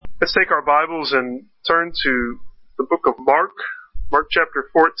Let's take our Bibles and turn to the book of Mark, Mark chapter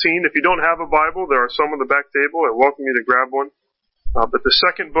 14. If you don't have a Bible, there are some on the back table. I welcome you to grab one. But the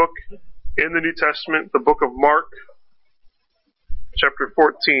second book in the New Testament, the book of Mark, chapter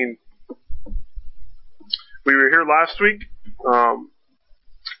 14. We were here last week.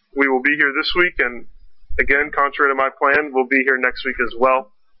 We will be here this week, and again, contrary to my plan, we'll be here next week as well,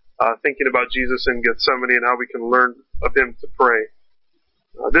 thinking about Jesus in Gethsemane and how we can learn of Him to pray.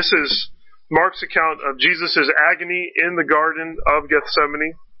 This is Mark's account of Jesus' agony in the Garden of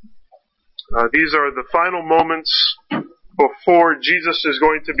Gethsemane. These are the final moments before Jesus is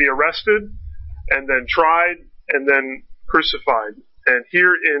going to be arrested and then tried and then crucified. And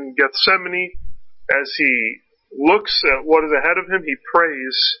here in Gethsemane, as he looks at what is ahead of him, he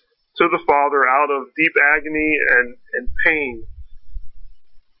prays to the Father out of deep agony and pain.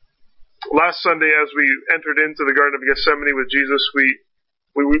 Last Sunday, as we entered into the Garden of Gethsemane with Jesus,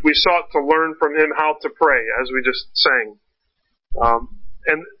 we sought to learn from him how to pray, as we just sang.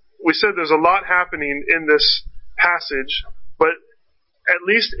 And we said there's a lot happening in this passage, but at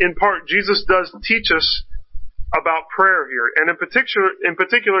least in part, Jesus does teach us about prayer here. And in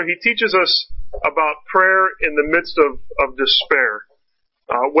particular, he teaches us about prayer in the midst of despair.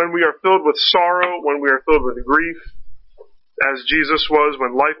 When we are filled with sorrow, when we are filled with grief, as Jesus was,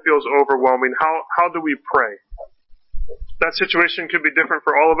 when life feels overwhelming, how do we pray? That situation could be different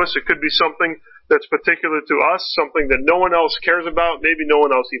for all of us. It could be something that's particular to us, something that no one else cares about, maybe no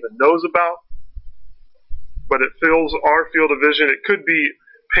one else even knows about, but it fills our field of vision. It could be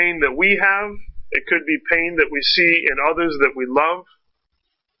pain that we have. It could be pain that we see in others that we love.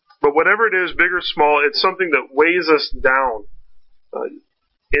 But whatever it is, big or small, it's something that weighs us down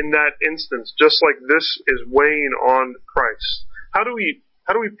in that instance, just like this is weighing on Christ. How do we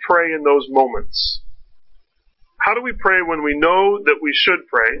pray in those moments? How do we pray when we know that we should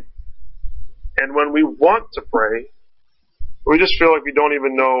pray, and when we want to pray, we just feel like we don't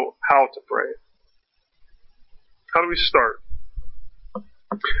even know how to pray? How do we start?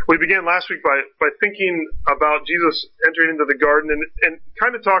 We began last week by thinking about Jesus entering into the garden and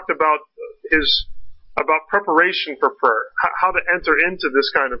kind of talked about preparation for prayer, how to enter into this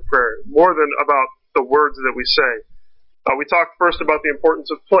kind of prayer, more than about the words that we say. We talked first about the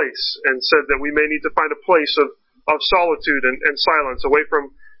importance of place and said that we may need to find a place of solitude and silence, away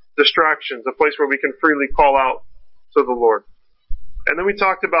from distractions, a place where we can freely call out to the Lord. And then we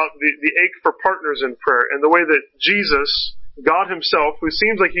talked about the ache for partners in prayer and the way that Jesus, God Himself, who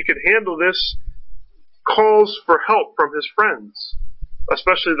seems like He could handle this, calls for help from His friends,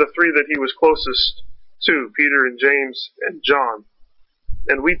 especially the three that He was closest to, Peter and James and John.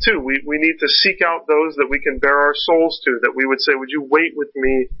 And we too, we need to seek out those that we can bare our souls to, that we would say, would you wait with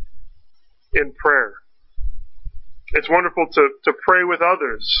me in prayer? It's wonderful to pray with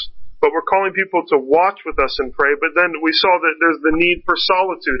others, but we're calling people to watch with us and pray. But then we saw that there's the need for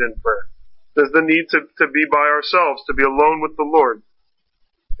solitude in prayer. There's the need to be by ourselves, to be alone with the Lord.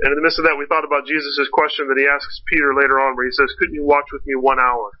 And in the midst of that, we thought about Jesus' question that He asks Peter later on, where He says, couldn't you watch with me 1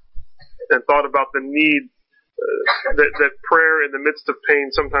 hour? And thought about the need that prayer in the midst of pain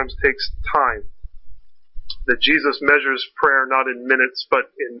sometimes takes time. That Jesus measures prayer not in minutes,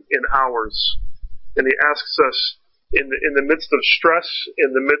 but in hours. And He asks us, in the midst of stress,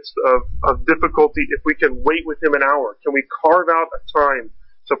 in the midst of difficulty, if we can wait with Him an hour, can we carve out a time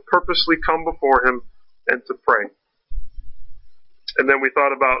to purposely come before Him and to pray? And then we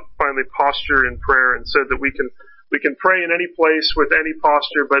thought about finally posture in prayer and said that we can pray in any place with any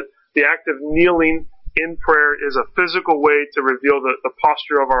posture, but the act of kneeling in prayer is a physical way to reveal the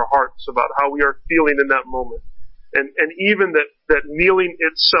posture of our hearts about how we are feeling in that moment. And even that kneeling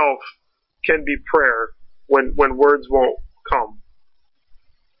itself can be prayer when words won't come.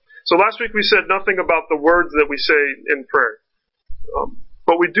 So last week we said nothing about the words that we say in prayer.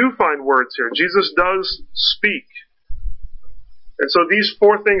 But we do find words here. Jesus does speak. And so these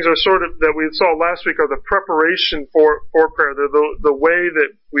four things are sort of, that we saw last week, are the preparation for prayer. They're the way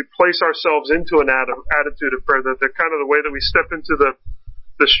that we place ourselves into an attitude of prayer. That they're kind of the way that we step into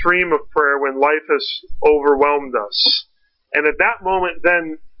the stream of prayer when life has overwhelmed us. And at that moment,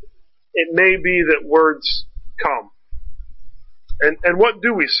 then, it may be that words come. And what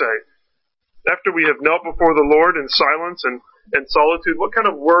do we say? After we have knelt before the Lord in silence and solitude, what kind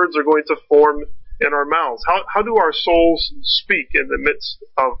of words are going to form in our mouths? How do our souls speak in the midst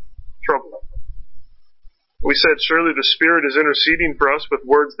of trouble? We said surely the Spirit is interceding for us with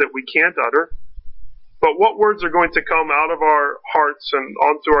words that we can't utter. But what words are going to come out of our hearts and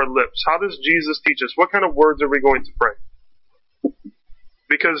onto our lips? How does Jesus teach us? What kind of words are we going to pray?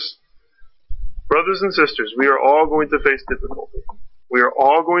 Because, brothers and sisters, we are all going to face difficulty. We are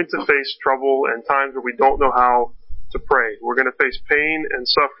all going to face trouble and times where we don't know how to pray. We're going to face pain and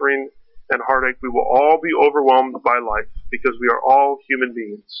suffering and heartache. We will all be overwhelmed by life because we are all human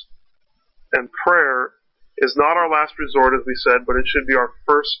beings. And prayer is not our last resort, as we said, but it should be our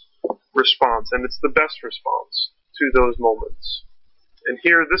first response, and it's the best response to those moments. And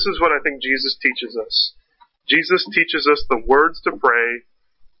here, this is what I think Jesus teaches us. Jesus teaches us the words to pray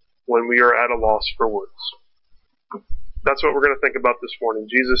when we are at a loss for words. That's what we're going to think about this morning.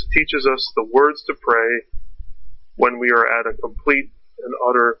 Jesus teaches us the words to pray when we are at a complete and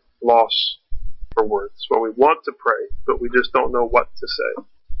utter loss for words. When we want to pray, but we just don't know what to say.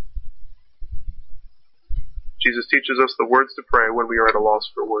 Jesus teaches us the words to pray when we are at a loss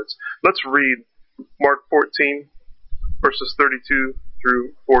for words. Let's read Mark 14, verses 32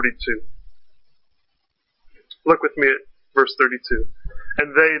 through 42. Look with me at verse 32.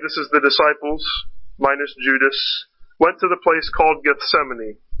 And they, this is the disciples, minus Judas, went to the place called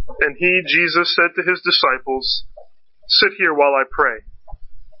Gethsemane. And he, Jesus, said to his disciples, "Sit here while I pray."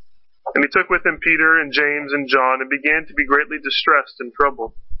 And he took with him Peter and James and John and began to be greatly distressed and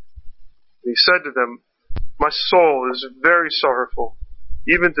troubled. And he said to them, "My soul is very sorrowful,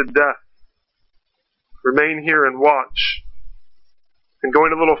 even to death. Remain here and watch." And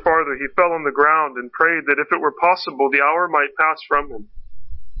going a little farther, he fell on the ground and prayed that if it were possible, the hour might pass from him.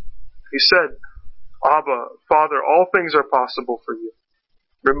 He said, "Abba, Father, all things are possible for you.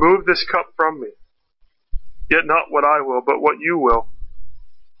 Remove this cup from me. Yet not what I will, but what you will."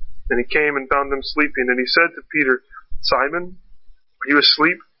 And he came and found them sleeping, and he said to Peter, "Simon, are you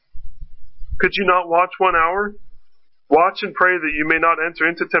asleep? Could you not watch 1 hour? Watch and pray that you may not enter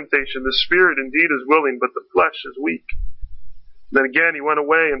into temptation. The spirit indeed is willing, but the flesh is weak." Then again he went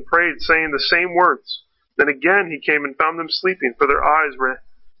away and prayed, saying the same words. Then again he came and found them sleeping, for their eyes were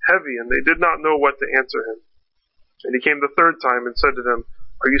heavy, and they did not know what to answer him. And he came the third time and said to them,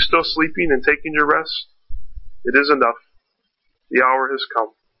 "Are you still sleeping and taking your rest? It is enough. The hour has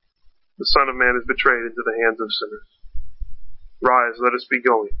come. The Son of Man is betrayed into the hands of sinners. Rise, let us be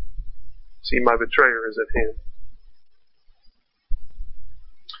going. See, my betrayer is at hand."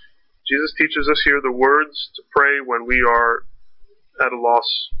 Jesus teaches us here the words to pray when we are at a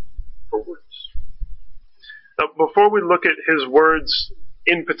loss for words. Now, before we look at his words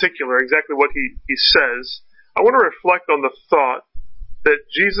in particular, exactly what he says, I want to reflect on the thought that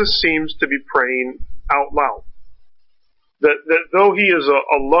Jesus seems to be praying out loud. That though he is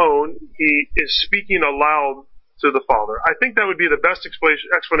alone, he is speaking aloud to the Father. I think that would be the best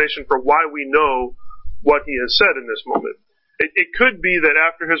explanation for why we know what he has said in this moment. It could be that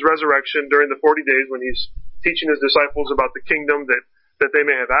after his resurrection, during the 40 days when he's teaching his disciples about the kingdom, that they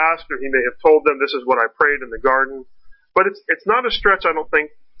may have asked, or he may have told them, "This is what I prayed in the garden." But it's not a stretch, I don't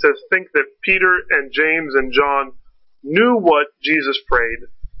think, to think that Peter and James and John knew what Jesus prayed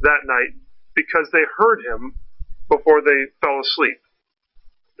that night because they heard him before they fell asleep.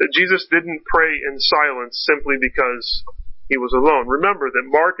 That Jesus didn't pray in silence simply because he was alone. Remember that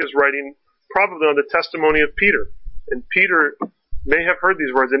Mark is writing probably on the testimony of Peter. And Peter may have heard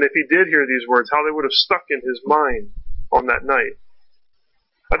these words, and if he did hear these words, how they would have stuck in his mind on that night.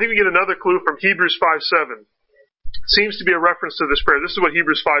 I think we get another clue from Hebrews 5:7. It seems to be a reference to this prayer. This is what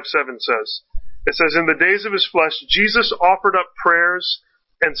Hebrews 5:7 says. It says, "In the days of his flesh, Jesus offered up prayers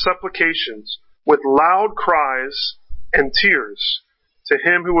and supplications with loud cries and tears to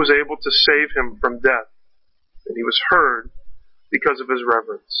him who was able to save him from death. And he was heard because of his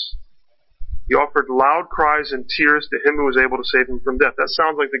reverence." He offered loud cries and tears to him who was able to save him from death. That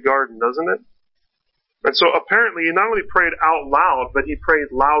sounds like the garden, doesn't it? And so apparently he not only prayed out loud, but he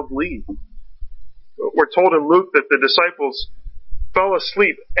prayed loudly. We're told in Luke that the disciples fell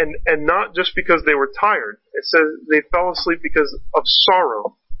asleep, and not just because they were tired. It says they fell asleep because of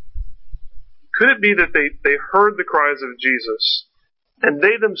sorrow. Could it be that they heard the cries of Jesus, and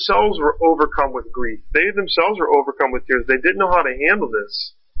they themselves were overcome with grief? They themselves were overcome with tears. They didn't know how to handle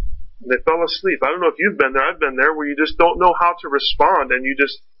this. They fell asleep. I don't know if you've been there. I've been there, where you just don't know how to respond and you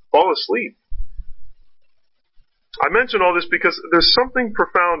just fall asleep. I mention all this because there's something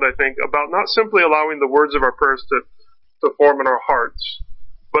profound, I think, about not simply allowing the words of our prayers to form in our hearts,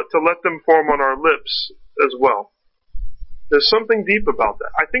 but to let them form on our lips as well. There's something deep about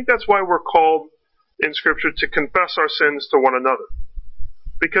that. I think that's why we're called in Scripture to confess our sins to one another.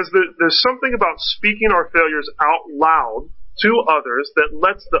 Because there's something about speaking our failures out loud to others that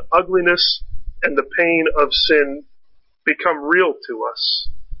lets the ugliness and the pain of sin become real to us.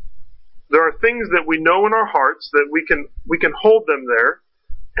 There are things that we know in our hearts that we can hold them there,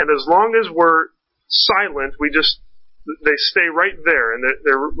 and as long as we're silent, they stay right there, and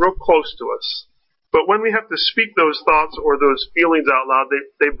they're real close to us. But when we have to speak those thoughts or those feelings out loud,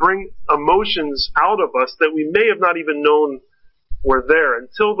 they bring emotions out of us that we may have not even known were there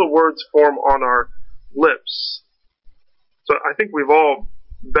until the words form on our lips. So I think we've all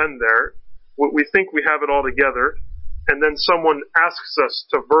been there. We think we have it all together, and then someone asks us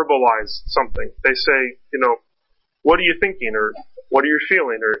to verbalize something. They say, what are you thinking, or what are you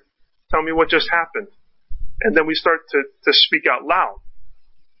feeling, or tell me what just happened. And then we start to speak out loud.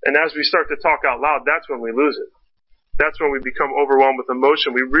 And as we start to talk out loud, that's when we lose it. That's when we become overwhelmed with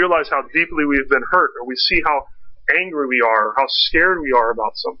emotion. We realize how deeply we've been hurt, or we see how angry we are, or how scared we are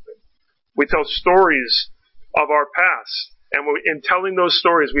about something. We tell stories of our past, and in telling those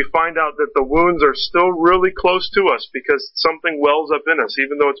stories, we find out that the wounds are still really close to us because something wells up in us.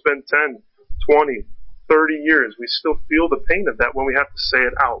 Even though it's been 10, 20, 30 years, we still feel the pain of that when we have to say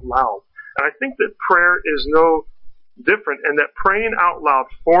it out loud. And I think that prayer is no different, and that praying out loud,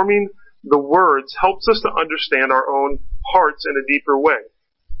 forming the words, helps us to understand our own hearts in a deeper way.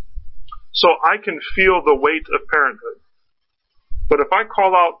 So I can feel the weight of parenthood. But if I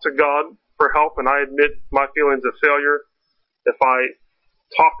call out to God for help and I admit my feelings of failure, if I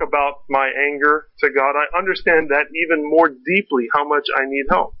talk about my anger to God, I understand that even more deeply how much I need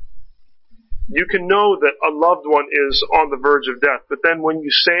help. You can know that a loved one is on the verge of death, but then when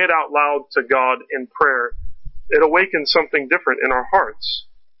you say it out loud to God in prayer, it awakens something different in our hearts.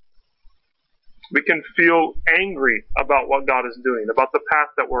 We can feel angry about what God is doing, about the path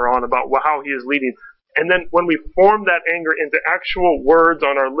that we're on, about how He is leading. And then when we form that anger into actual words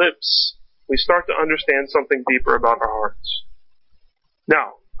on our lips, we start to understand something deeper about our hearts.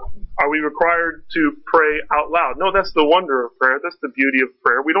 Now, are we required to pray out loud? No, that's the wonder of prayer. That's the beauty of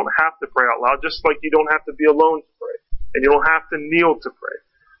prayer. We don't have to pray out loud, just like you don't have to be alone to pray. And you don't have to kneel to pray.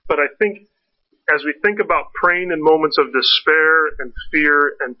 But I think as we think about praying in moments of despair and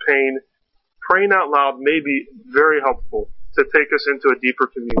fear and pain, praying out loud may be very helpful to take us into a deeper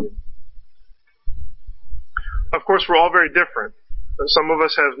communion. Of course, we're all very different. Some of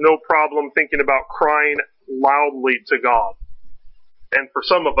us have no problem thinking about crying loudly to God. And for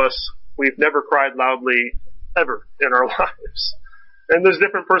some of us, we've never cried loudly ever in our lives. And there's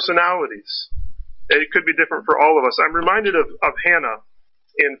different personalities. It could be different for all of us. I'm reminded of Hannah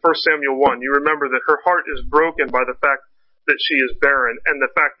in 1 Samuel 1. You remember that her heart is broken by the fact that she is barren and the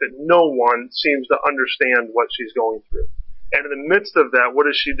fact that no one seems to understand what she's going through. And in the midst of that, what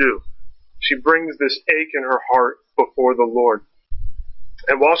does she do? She brings this ache in her heart before the Lord.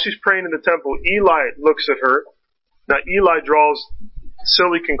 And while she's praying in the temple, Eli looks at her. Now, Eli draws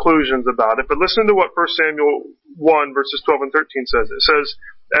silly conclusions about it, but listen to what 1 Samuel 1 verses 12 and 13 says. It says,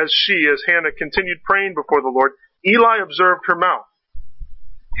 as Hannah continued praying before the Lord, Eli observed her mouth.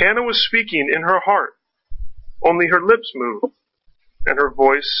 Hannah was speaking in her heart. Only her lips moved, and her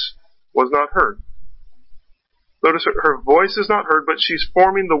voice was not heard. Notice her voice is not heard, but she's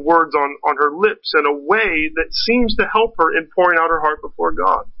forming the words on her lips in a way that seems to help her in pouring out her heart before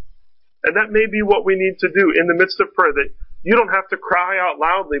God. And that may be what we need to do in the midst of prayer, that you don't have to cry out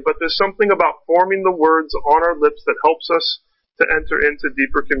loudly, but there's something about forming the words on our lips that helps us to enter into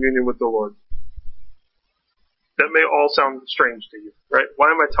deeper communion with the Lord. That may all sound strange to you, right? Why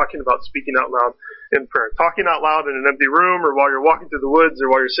am I talking about speaking out loud in prayer? Talking out loud in an empty room, or while you're walking through the woods,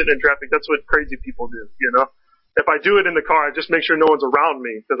 or while you're sitting in traffic, that's what crazy people do, If I do it in the car, I just make sure no one's around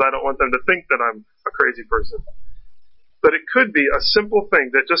me, because I don't want them to think that I'm a crazy person. But it could be a simple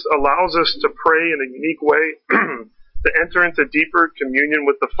thing that just allows us to pray in a unique way, to enter into deeper communion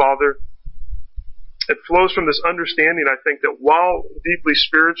with the Father. It flows from this understanding, I think, that while deeply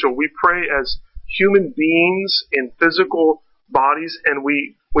spiritual, we pray as human beings in physical bodies, and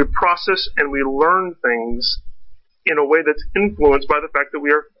we process and we learn things in a way that's influenced by the fact that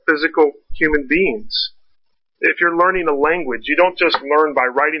we are physical human beings. If you're learning a language, you don't just learn by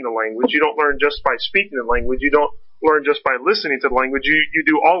writing the language. You don't learn just by speaking the language. You don't learn just by listening to the language. You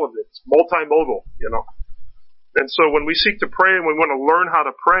do all of it. It's multimodal, And so when we seek to pray and we want to learn how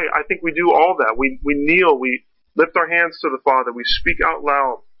to pray, I think we do all that. We kneel, we lift our hands to the Father, we speak out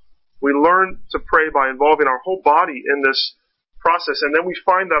loud. We learn to pray by involving our whole body in this process, and then we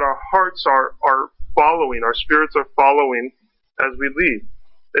find that our hearts are following, our spirits are following as we lead.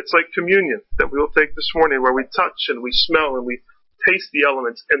 It's like communion that we'll take this morning, where we touch and we smell and we taste the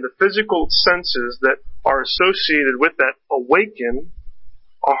elements, and the physical senses that are associated with that awaken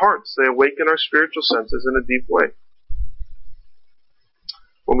our hearts. They awaken our spiritual senses in a deep way.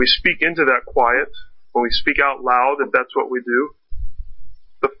 When we speak into that quiet, when we speak out loud, if that's what we do,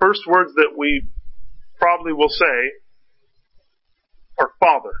 the first words that we probably will say are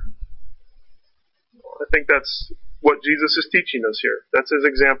Father. I think that's what Jesus is teaching us here. That's His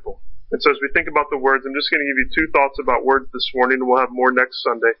example. And so as we think about the words, I'm just going to give you two thoughts about words this morning, and we'll have more next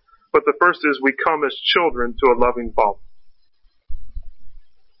Sunday. But the first is we come as children to a loving Father.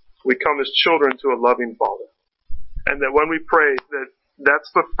 We come as children to a loving Father. And that when we pray,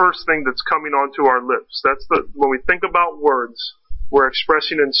 that's the first thing that's coming onto our lips. When we think about words, we're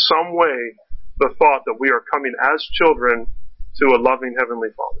expressing in some way the thought that we are coming as children to a loving Heavenly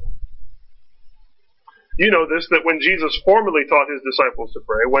Father. You know this, that when Jesus formally taught his disciples to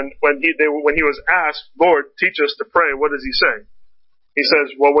pray, when he was asked, Lord, teach us to pray, what does he say? He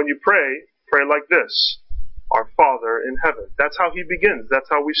says, well, when you pray, pray like this. Our Father in heaven. That's how he begins. That's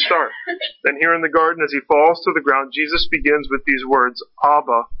how we start. Then here in the garden, as he falls to the ground, Jesus begins with these words,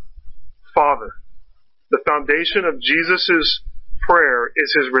 Abba, Father. The foundation of Jesus' prayer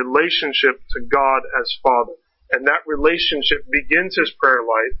is his relationship to God as Father. And that relationship begins his prayer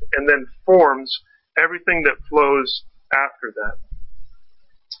life and then forms everything that flows after that.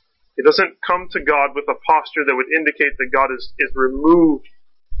 He doesn't come to God with a posture that would indicate that God is removed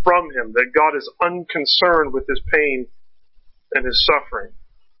from him, that God is unconcerned with his pain and his suffering.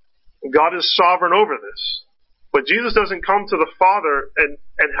 God is sovereign over this. But Jesus doesn't come to the Father and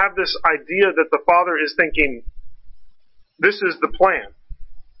have this idea that the Father is thinking, this is the plan,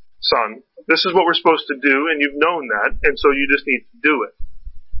 son. This is what we're supposed to do, and you've known that, and so you just need to do it.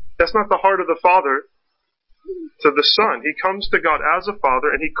 That's not the heart of the Father to the Son. He comes to God as a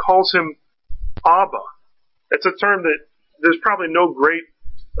Father, and he calls him Abba. It's a term that there's probably no great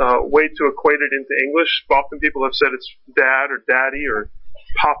way to equate it into English. Often people have said it's dad or daddy or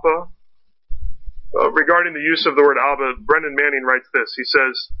papa. Regarding the use of the word Abba, Brennan Manning writes this. He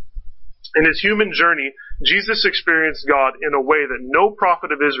says, in his human journey, Jesus experienced God in a way that no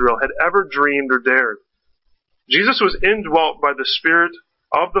prophet of Israel had ever dreamed or dared. Jesus was indwelt by the Spirit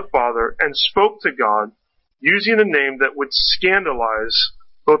of the Father and spoke to God using a name that would scandalize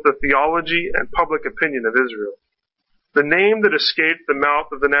both the theology and public opinion of Israel. The name that escaped the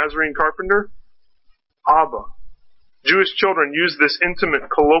mouth of the Nazarene carpenter? Abba. Jewish children used this intimate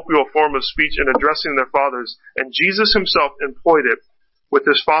colloquial form of speech in addressing their fathers, and Jesus himself employed it with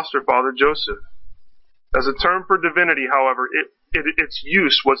his foster father Joseph. As a term for divinity, however, its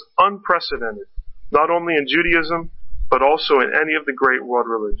use was unprecedented, not only in Judaism, but also in any of the great world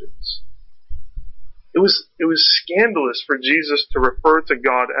religions. It was scandalous for Jesus to refer to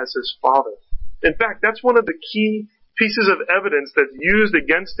God as his Father. In fact, that's one of the key pieces of evidence that's used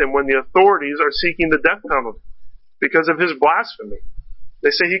against him when the authorities are seeking the death penalty because of his blasphemy.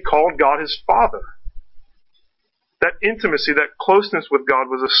 They say he called God his Father. That intimacy, that closeness with God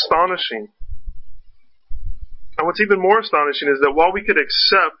was astonishing. And what's even more astonishing is that while we could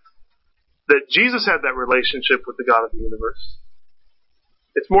accept that Jesus had that relationship with the God of the universe,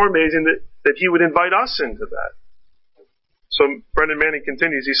 it's more amazing that he would invite us into that. So Brendan Manning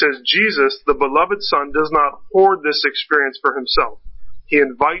continues. He says, Jesus, the beloved Son, does not hoard this experience for himself. He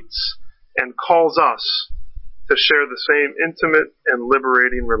invites and calls us to share the same intimate and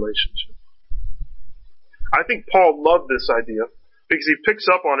liberating relationship. I think Paul loved this idea because he picks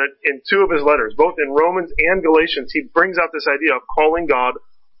up on it in two of his letters. Both in Romans and Galatians, he brings out this idea of calling God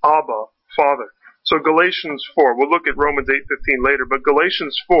Abba, Father. So Galatians 4, we'll look at Romans 8:15 later, but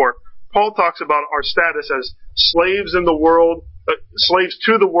Galatians 4, Paul talks about our status as slaves in the world, slaves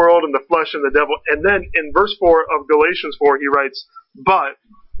to the world and the flesh and the devil. And then in verse 4 of Galatians 4, he writes, but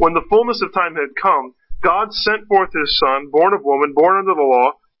when the fullness of time had come, God sent forth his Son, born of woman, born under the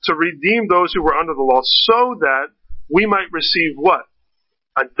law, to redeem those who were under the law, so that we might receive what?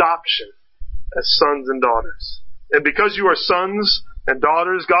 Adoption as sons and daughters. And because you are sons and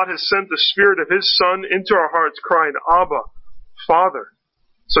daughters, God has sent the Spirit of his Son into our hearts, crying, Abba, Father.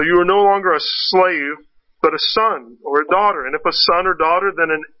 So you are no longer a slave, but a son or a daughter. And if a son or daughter, then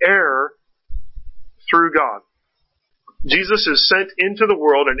an heir through God. Jesus is sent into the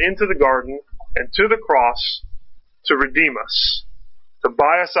world and into the garden and to the cross to redeem us, to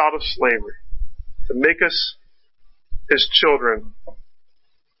buy us out of slavery, to make us his children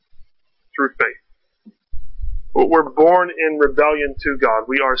through faith. We're born in rebellion to God.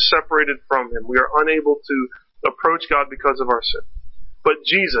 We are separated from him. We are unable to approach God because of our sin. But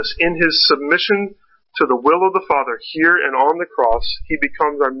Jesus, in his submission to the will of the Father here and on the cross, he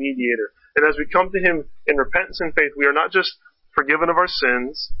becomes our mediator. And as we come to him in repentance and faith, we are not just forgiven of our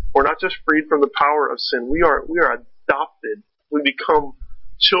sins. We're not just freed from the power of sin. We are adopted. We become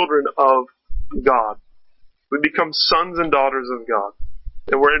children of God. We become sons and daughters of God.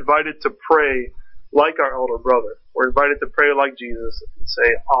 And we're invited to pray like our elder brother. We're invited to pray like Jesus and say,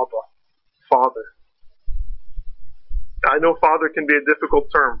 Abba, Father. I know Father can be a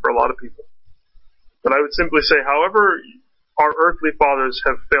difficult term for a lot of people. But I would simply say, however our earthly fathers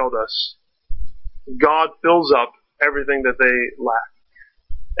have failed us, God fills up everything that they lack.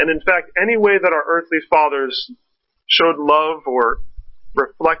 And in fact, any way that our earthly fathers showed love or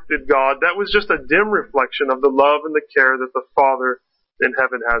reflected God, that was just a dim reflection of the love and the care that the Father in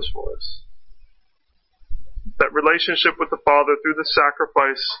heaven has for us. That relationship with the Father through the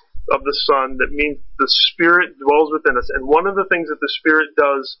sacrifice of the Son, that means the Spirit dwells within us. And one of the things that the Spirit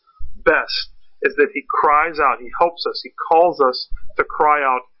does best is that He cries out, He helps us, He calls us to cry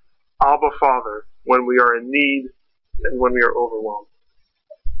out, Abba, Father, when we are in need and when we are overwhelmed.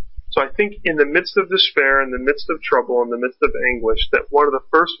 So I think in the midst of despair, in the midst of trouble, in the midst of anguish, that one of the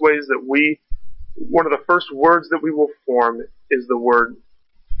first words that we will form is the word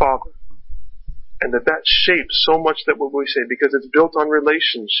Father. And that shapes so much that what we say, because it's built on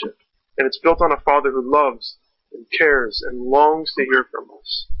relationship. And it's built on a Father who loves and cares and longs to hear from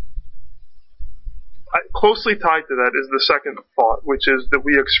us. Closely tied to that is the second thought, which is that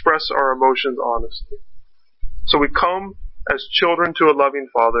we express our emotions honestly. So we come as children to a loving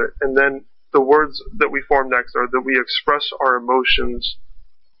Father, and then the words that we form next are that we express our emotions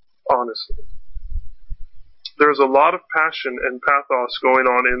honestly. There's a lot of passion and pathos going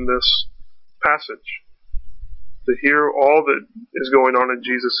on in this passage, to hear all that is going on in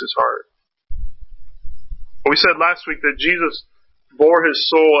Jesus' heart. We said last week that Jesus bore His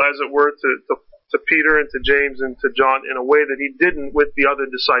soul, as it were, to Peter and to James and to John in a way that He didn't with the other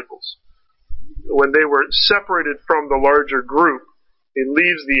disciples. When they were separated from the larger group, He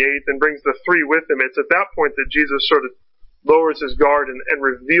leaves the 8 and brings the 3 with Him. It's at that point that Jesus sort of lowers His guard and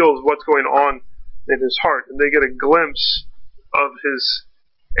reveals what's going on in His heart. And they get a glimpse of His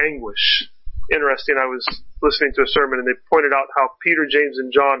anguish. Interesting, I was listening to a sermon and they pointed out how Peter, James,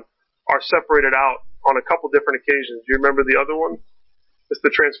 and John are separated out on a couple different occasions. Do you remember the other one? It's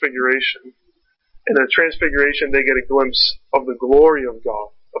the Transfiguration. In the Transfiguration, they get a glimpse of the glory of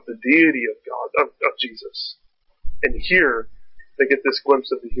God, of the deity of God, of Jesus. And here, they get this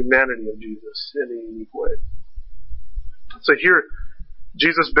glimpse of the humanity of Jesus in a unique way. So here,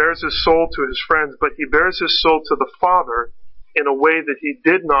 Jesus bears His soul to His friends, but He bears His soul to the Father in a way that He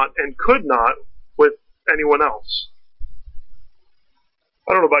did not and could not with anyone else.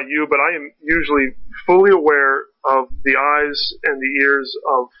 I don't know about you, but I am usually fully aware of the eyes and the ears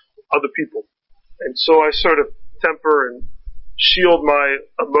of other people. And so I sort of temper and shield my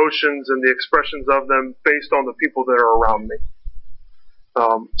emotions and the expressions of them based on the people that are around me.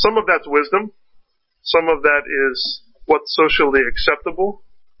 Some of that's wisdom. Some of that is what's socially acceptable.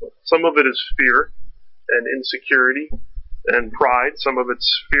 Some of it is fear and insecurity and pride. Some of it's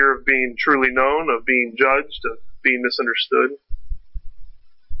fear of being truly known, of being judged, of being misunderstood.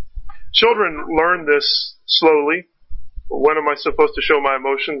 Children learn this slowly. When am I supposed to show my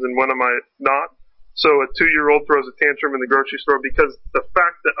emotions and when am I not? So a 2-year-old throws a tantrum in the grocery store because the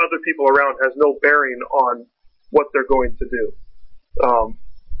fact that other people around has no bearing on what they're going to do.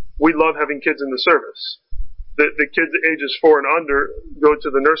 We love having kids in the service. The kids ages 4 and under go to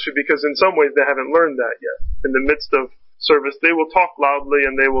the nursery because in some ways they haven't learned that yet. In the midst of service, they will talk loudly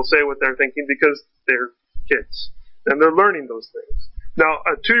and they will say what they're thinking because they're kids. And they're learning those things. Now,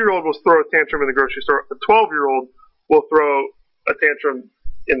 a 2-year-old will throw a tantrum in the grocery store. A 12-year-old will throw a tantrum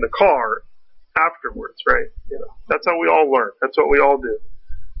in the car afterwards, right? That's how we all learn. That's what we all do.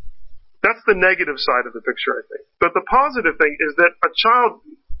 That's the negative side of the picture, I think. But the positive thing is that a child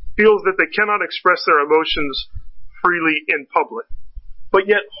feels that they cannot express their emotions freely in public.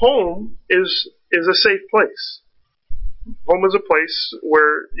 But yet home is a safe place. Home is a place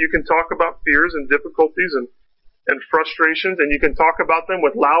where you can talk about fears and difficulties and frustrations, and you can talk about them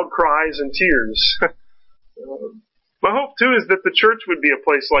with loud cries and tears. My hope, too, is that the church would be a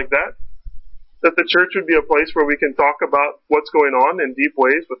place like that. That the church would be a place where we can talk about what's going on in deep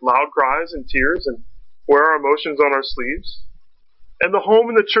ways with loud cries and tears and wear our emotions on our sleeves. And the home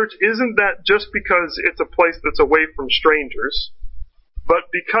in the church isn't that just because it's a place that's away from strangers, but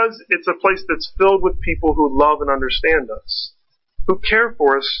because it's a place that's filled with people who love and understand us, who care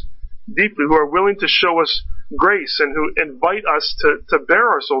for us deeply, who are willing to show us grace and who invite us to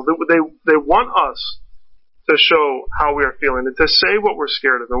bare our souls. They want us to show how we are feeling and to say what we're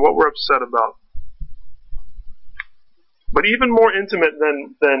scared of and what we're upset about. But even more intimate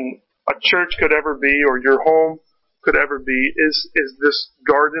than a church could ever be or your home could ever be is this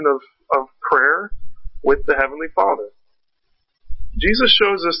garden of prayer with the Heavenly Father. Jesus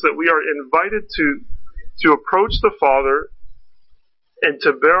shows us that we are invited to approach the Father and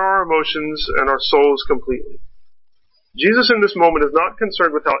to bear our emotions and our souls completely. Jesus in this moment is not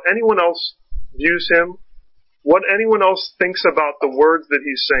concerned with how anyone else views Him, what anyone else thinks about the words that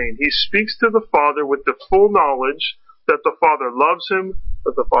He's saying. He speaks to the Father with the full knowledge that the Father loves him,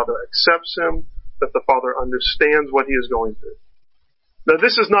 that the Father accepts him, that the Father understands what he is going through. Now,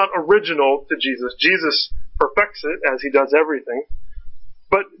 this is not original to Jesus. Jesus perfects it as he does everything.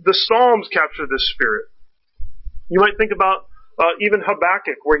 But the Psalms capture this spirit. You might think about even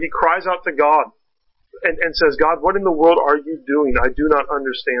Habakkuk, where he cries out to God and says, God, what in the world are you doing? I do not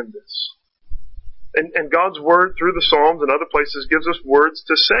understand this. And God's word through the Psalms and other places gives us words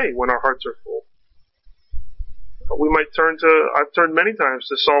to say when our hearts are full. We might I've turned many times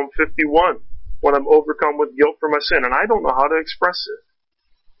to Psalm 51 when I'm overcome with guilt for my sin, and I don't know how to express it.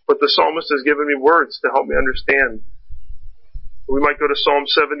 But the psalmist has given me words to help me understand. We might go to Psalm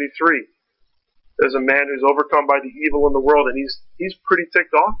 73. There's a man who's overcome by the evil in the world, and he's pretty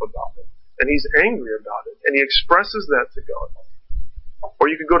ticked off about it, and he's angry about it, and he expresses that to God.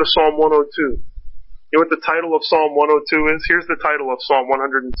 Or you could go to Psalm 102. You know what the title of Psalm 102 is? Here's the title of Psalm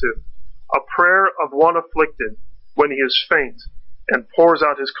 102. A prayer of one afflicted when he is faint and pours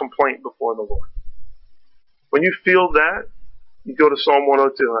out his complaint before the Lord. When you feel that, you go to Psalm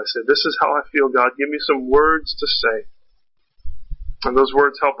 102 and I say, this is how I feel, God. Give me some words to say. And those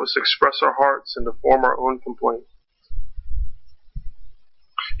words help us express our hearts and to form our own complaint.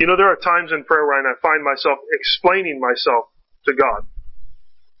 You know, there are times in prayer, Ryan, I find myself explaining myself to God.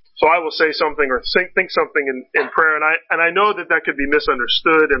 So I will say something or think something in prayer, and I know that could be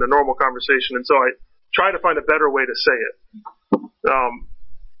misunderstood in a normal conversation, and so I try to find a better way to say it.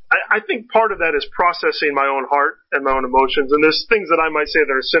 I think part of that is processing my own heart and my own emotions, and there's things that I might say that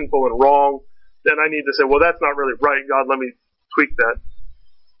are sinful and wrong, then I need to say, well, that's not really right, God, let me tweak that.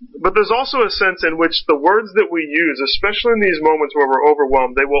 But there's also a sense in which the words that we use, especially in these moments where we're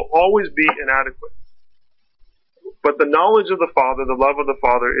overwhelmed, they will always be inadequate. But the knowledge of the Father, the love of the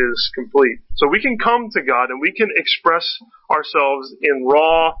Father is complete. So we can come to God and we can express ourselves in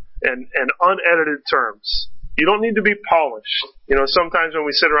raw and unedited terms. You don't need to be polished. You know, sometimes when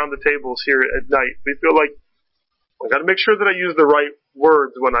we sit around the tables here at night, we feel like, I gotta make sure that I use the right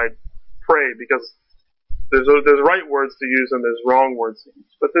words when I pray, because there's right words to use and there's wrong words to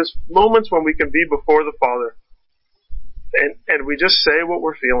use. But there's moments when we can be before the Father and we just say what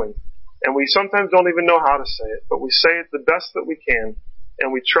we're feeling. And we sometimes don't even know how to say it, but we say it the best that we can, and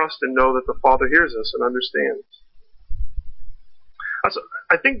we trust and know that the Father hears us and understands.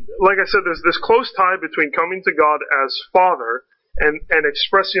 I think, like I said, there's this close tie between coming to God as Father and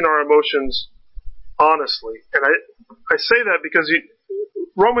expressing our emotions honestly. And I say that because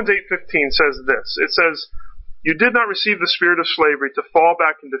Romans 8:15 says this. It says, you did not receive the spirit of slavery to fall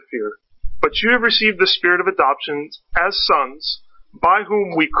back into fear, but you have received the spirit of adoption as sons, by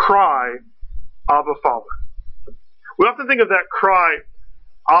whom we cry, Abba, Father. We often think of that cry,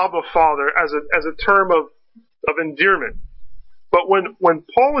 Abba, Father, as a term of endearment. But when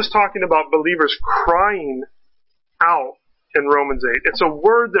Paul is talking about believers crying out in Romans 8, it's a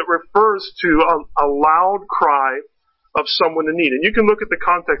word that refers to a loud cry of someone in need. And you can look at the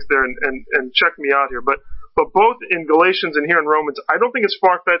context there and check me out here. But both in Galatians and here in Romans, I don't think it's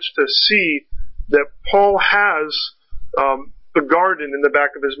far-fetched to see that Paul has the garden in the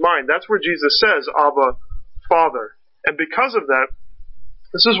back of his mind. That's where Jesus says, Abba, Father. And because of that,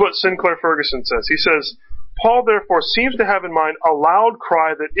 this is what Sinclair Ferguson says. He says, Paul therefore seems to have in mind a loud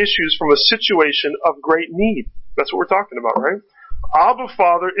cry that issues from a situation of great need. That's what we're talking about, right? Abba,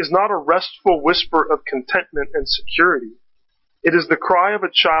 Father is not a restful whisper of contentment and security. It is the cry of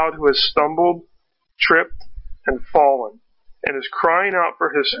a child who has stumbled, tripped, and fallen, and is crying out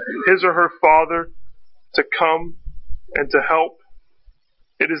for his or her father to come and to help.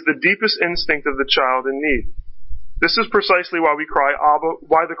 It is the deepest instinct of the child in need. This is precisely why the cry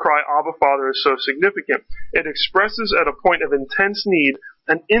Abba Father is so significant. It expresses at a point of intense need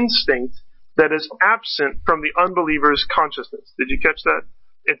an instinct that is absent from the unbeliever's consciousness. Did you catch that?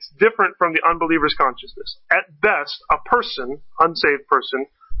 It's different from the unbeliever's consciousness. At best, a person, unsaved person,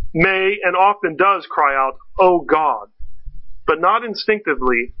 may and often does cry out, "Oh God," but not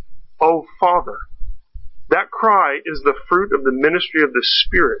instinctively, "Oh Father." That cry is the fruit of the ministry of the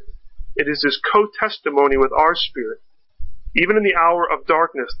Spirit. It is His co-testimony with our spirit. Even in the hour of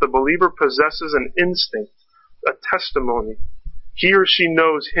darkness, the believer possesses an instinct, a testimony. He or she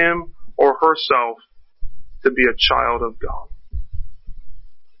knows him or herself to be a child of God.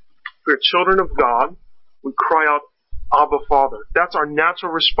 If we're children of God, we cry out, Abba, Father. That's our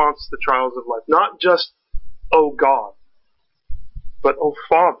natural response to the trials of life. Not just, oh God, but oh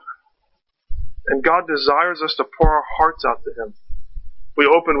Father. And God desires us to pour our hearts out to Him. We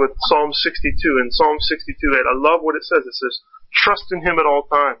open with Psalm 62. In Psalm 62:8, I love what it says. It says, trust in Him at all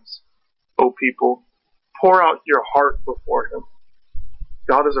times, O people. Pour out your heart before Him.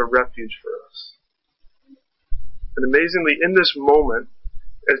 God is a refuge for us. And amazingly, in this moment,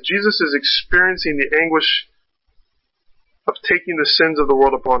 as Jesus is experiencing the anguish of taking the sins of the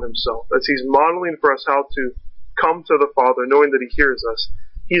world upon himself, as he's modeling for us how to come to the Father, knowing that he hears us,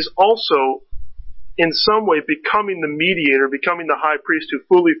 he's also, in some way, becoming the mediator, becoming the high priest who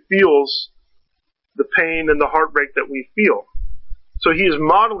fully feels the pain and the heartbreak that we feel. So he is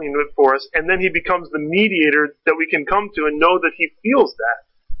modeling it for us, and then he becomes the mediator that we can come to and know that he feels that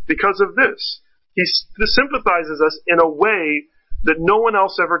because of this. He sympathizes us in a way that no one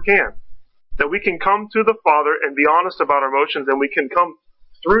else ever can. That we can come to the Father and be honest about our emotions, and we can come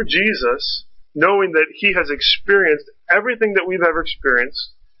through Jesus knowing that he has experienced everything that we've ever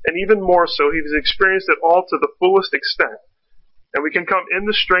experienced, and even more so, he's experienced it all to the fullest extent. And we can come in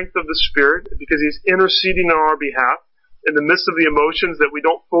the strength of the Spirit because he's interceding on our behalf in the midst of the emotions that we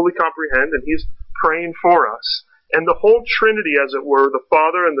don't fully comprehend, and he's praying for us. And the whole Trinity, as it were, the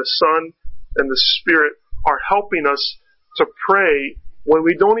Father and the Son and the Spirit, are helping us to pray when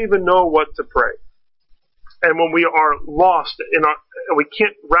we don't even know what to pray. And when we are lost and we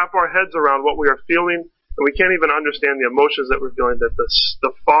can't wrap our heads around what we are feeling, and we can't even understand the emotions that we're feeling, that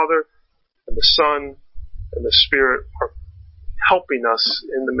the Father and the Son and the Spirit are helping us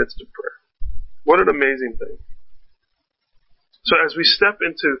in the midst of prayer. What an amazing thing. So as we step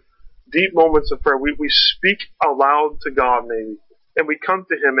into deep moments of prayer, we speak aloud to God maybe, and we come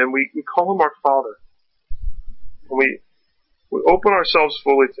to him and we call him our Father. And we open ourselves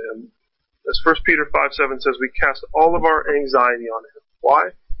fully to him. As 1 Peter 5:7 says, we cast all of our anxiety on him.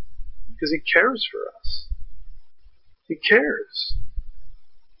 Why? Because he cares for us. He cares.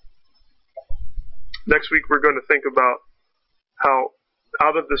 Next week we're going to think about how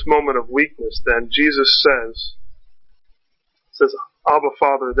out of this moment of weakness then Jesus says, Abba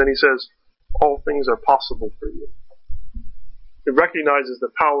Father, then he says, all things are possible for you. He recognizes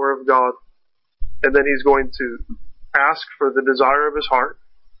the power of God, and then he's going to ask for the desire of his heart,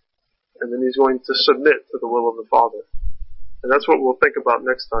 and then he's going to submit to the will of the Father. And that's what we'll think about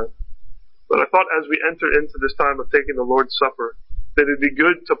next time. But I thought as we enter into this time of taking the Lord's Supper, that it'd be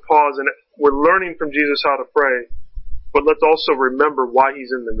good to pause, and we're learning from Jesus how to pray, but let's also remember why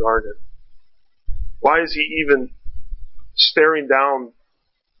he's in the garden. Why is he even staring down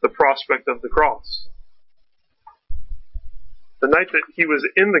the prospect of the cross? The night that he was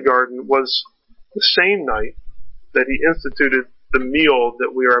in the garden was the same night that he instituted the meal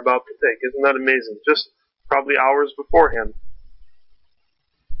that we are about to take. Isn't that amazing? Just probably hours beforehand.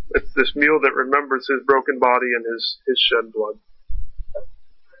 It's this meal that remembers his broken body and his shed blood.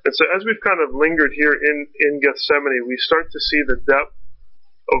 And so as we've kind of lingered here in Gethsemane, we start to see the depth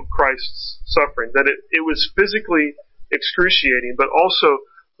of Christ's suffering. That it was physically excruciating, but also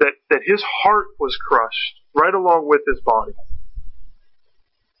that his heart was crushed right along with his body.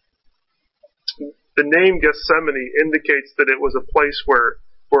 The name Gethsemane indicates that it was a place where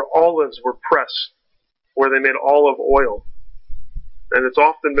olives were pressed, where they made olive oil. And it's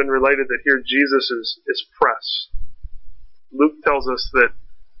often been related that here Jesus is pressed. Luke tells us that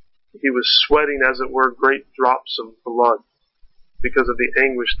he was sweating, as it were, great drops of blood because of the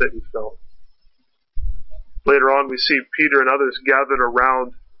anguish that he felt. Later on, we see Peter and others gathered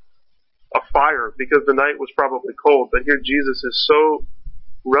around a fire because the night was probably cold. But here Jesus is so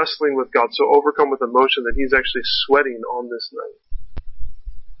wrestling with God, so overcome with emotion that he's actually sweating on this night.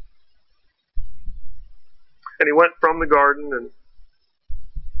 And he went from the garden and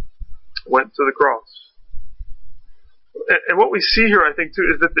went to the cross. And what we see here, I think, too,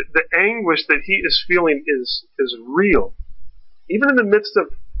 is that the anguish that he is feeling is real. Even in the midst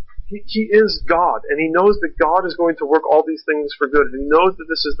of, he is God, and he knows that God is going to work all these things for good, and he knows that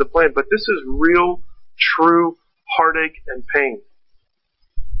this is the plan, but this is real, true heartache and pain.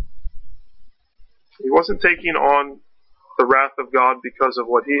 He wasn't taking on the wrath of God because of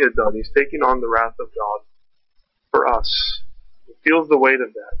what he had done. He's taking on the wrath of God for us. He feels the weight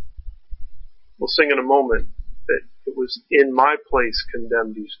of that. We'll sing in a moment that it was in my place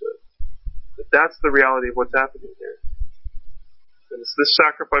condemned he stood. But that's the reality of what's happening here. And it's this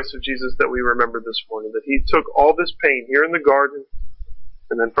sacrifice of Jesus that we remember this morning, that he took all this pain here in the garden,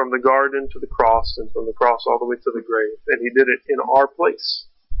 and then from the garden to the cross, and from the cross all the way to the grave. And he did it in our place.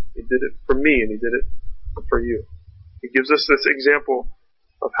 He did it for me, and he did it for you. He gives us this example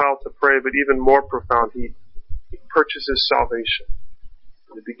of how to pray, but even more profound, he purchases salvation.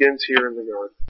 And it begins here in the garden.